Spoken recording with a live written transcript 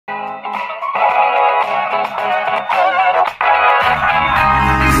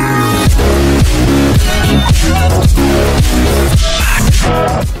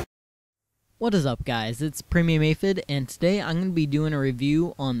What is up, guys? It's premiumaphid, and today I'm going to be doing a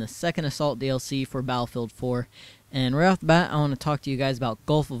review on the second Assault DLC for Battlefield 4. And right off the bat, I want to talk to you guys about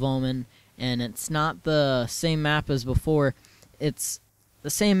Gulf of Omen, and it's not the same map as before. It's the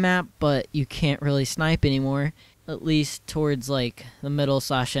same map, but you can't really snipe anymore, at least towards like the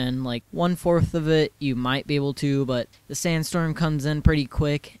middle/end. Like 1/4 of it you might be able to, but the sandstorm comes in pretty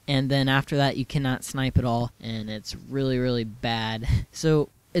quick, and then after that you cannot snipe at all, and it's really bad. So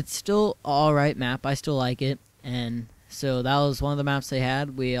it's still alright map, I still like it, and so that was one of the maps they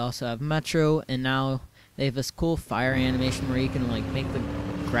had. We also have Metro, and now they have this cool fire animation where you can like make the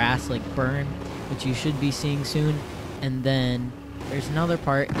grass like burn, which you should be seeing soon. And then there's another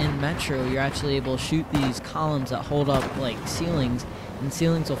part in Metro, you're actually able to shoot these columns that hold up like ceilings, and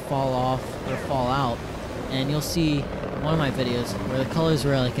ceilings will fall off or fall out, and you'll see one of my videos where the colors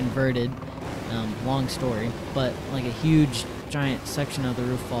were like inverted. Long story, but like a huge giant section of the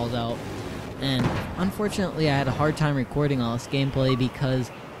roof falls out, and unfortunately I had a hard time recording all this gameplay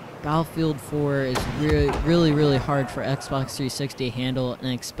because Battlefield 4 is really hard for Xbox 360 to handle,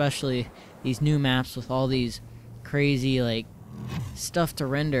 and especially these new maps with all these crazy like stuff to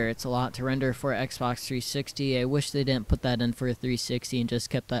render. It's a lot to render for Xbox 360. I wish they didn't put that in for a 360 and just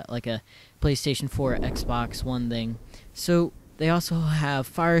kept that like a PlayStation 4 Xbox One thing. So they also have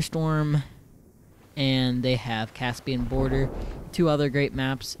Firestorm, and they have Caspian border, two other great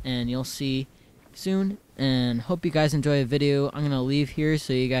maps, and you'll see soon. And hope you guys enjoy the video. I'm gonna leave here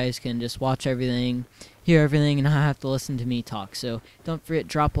so you guys can just watch everything, hear everything, and not have to listen to me talk. So don't forget,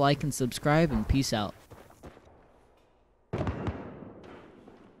 drop a like and subscribe, and peace out.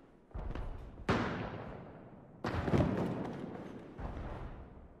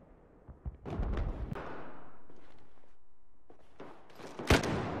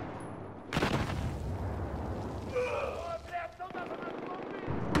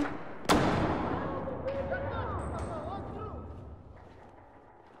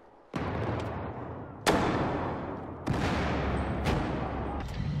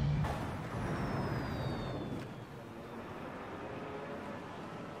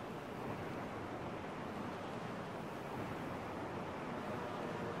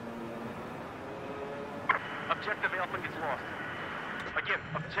 Objective Alpha is lost. Again,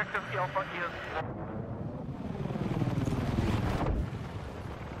 Objective Alpha is lost.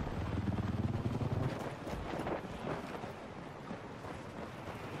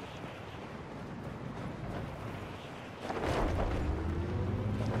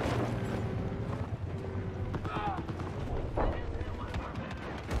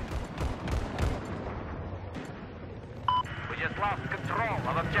 We just lost control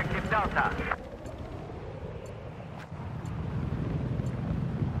of Objective Delta.